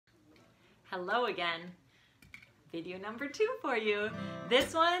Hello again. Video number 2 for you.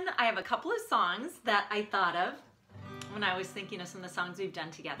 This one, I have a couple of songs that I thought of when I was thinking of some of the songs we've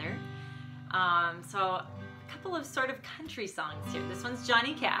done together. So a couple of sort of country songs here. This one's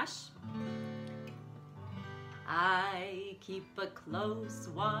Johnny Cash. I keep a close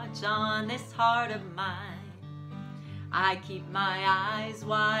watch on this heart of mine. I keep my eyes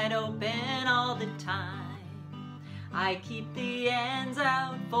wide open all the time. I keep the ends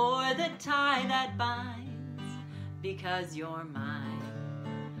out for the tie that binds. Because you're mine,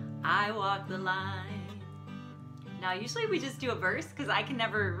 I walk the line. Now usually we just do a verse because I can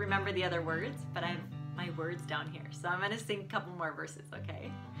never remember the other words, but I have my words down here. So I'm gonna sing a couple more verses,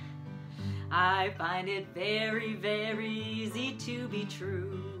 okay? I find it very, very easy to be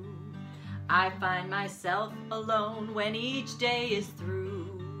true. I find myself alone when each day is through.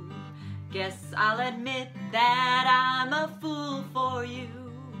 Guess I'll admit that I'm a fool for you.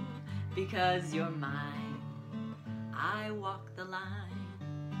 Because you're mine, I walk the line.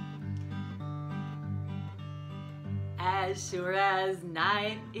 As sure as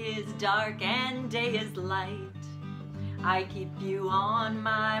night is dark and day is light, I keep you on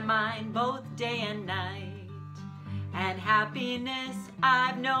my mind both day and night. And happiness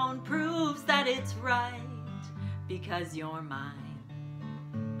I've known proves that it's right. Because you're mine,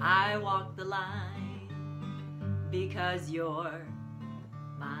 I walk the line. Because you're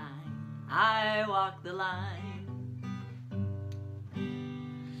mine, I walk the line.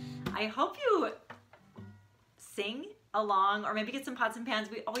 I hope you sing along, or maybe get some pots and pans.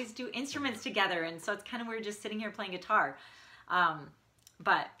 We always do instruments together, and so it's kind of weird just sitting here playing guitar.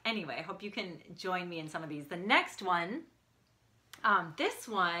 But anyway, I hope you can join me in some of these. The next one, this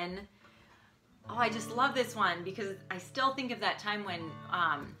one, oh, I just love this one because I still think of that time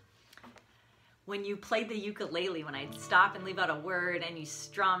when you played the ukulele, when I'd stop and leave out a word and you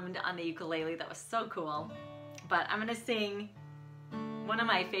strummed on the ukulele. That was so cool. But I'm gonna sing one of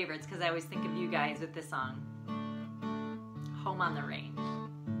my favorites because I always think of you guys with this song, Home on the Range.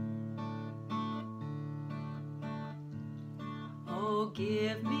 Oh,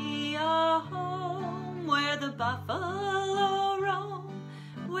 give me a home where the buffalo roam,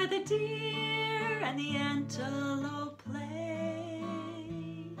 where the deer and the antelope play,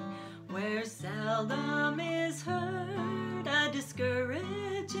 where seldom is heard a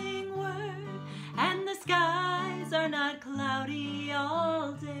discouraging word, and the skies are not cloudy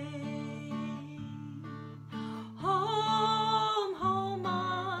all day. Home, home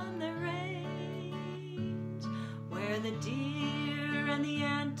on the range, where the deer and the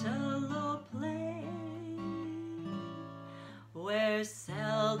antelope play, where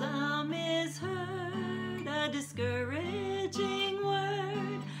seldom is heard a discouraging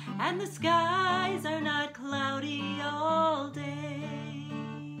word, and the skies are not cloudy all day.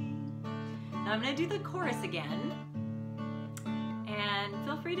 Now I'm going to do the chorus again, and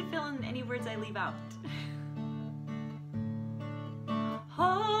feel free to fill in any words I leave out.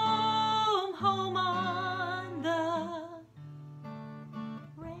 Home, home on the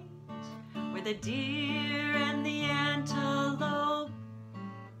range, where the deer and the antelope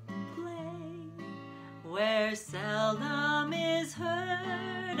play, where seldom is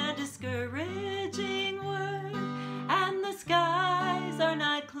heard a discouraging word, and the skies are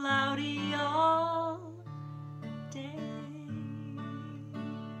not cloudy all day.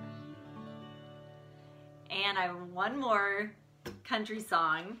 And I have one more country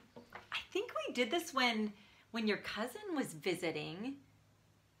song. I think we did this when your cousin was visiting.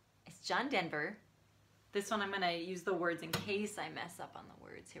 It's John Denver. This one I'm going to use the words in case I mess up on the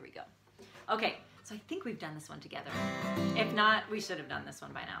words. Here we go. Okay, so I think we've done this one together. If not, we should have done this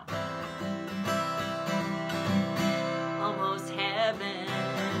one by now. Almost heaven,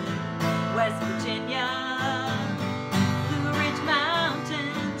 West Virginia, Blue Ridge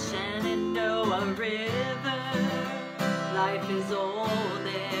Mountains, Shenandoah River. Life is old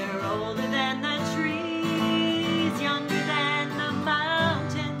there, older than the trees, younger than the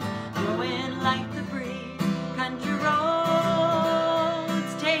mountains, growing like the breeze. Country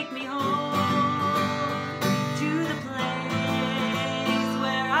roads take me home to the place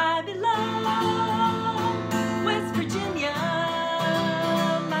where I belong. West Virginia,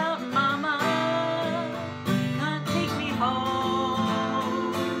 Mountain Mama,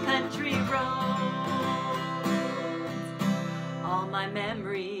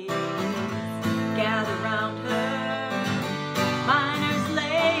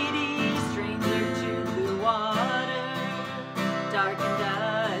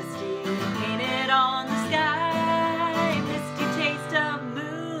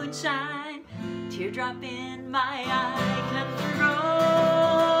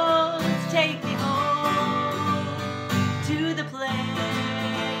 take me home to the place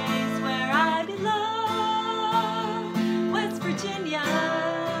where I belong, West Virginia,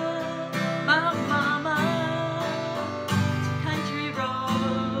 Mountain Mama, country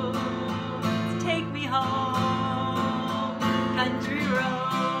roads, take me home, country roads.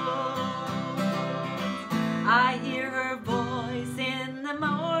 I hear her voice in the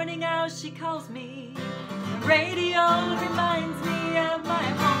morning, how she calls me. The radio reminds me of my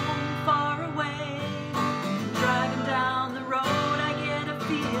home far away. Driving down the road, I get a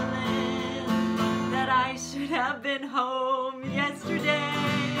feeling that I should have been home yesterday.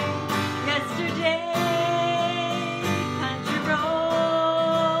 Yesterday, country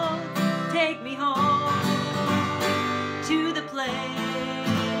road, take me home to the place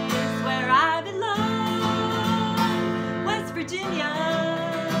where I belong, West Virginia,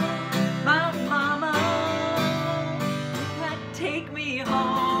 Mountain Mama, take me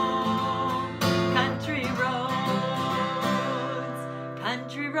home, country roads,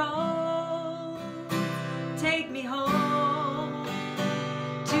 country roads, take me home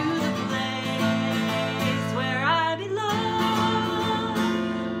to the place where I belong,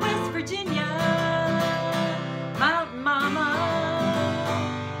 West Virginia, Mountain Mama,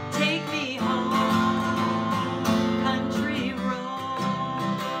 take me home, country roads.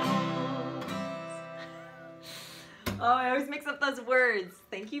 Oh, I always mix up those words.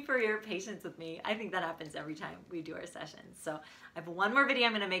 Thank you for your patience with me. I think that happens every time we do our sessions. So I have one more video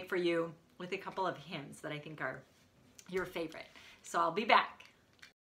I'm going to make for you with a couple of hymns that I think are your favorite. So I'll be back.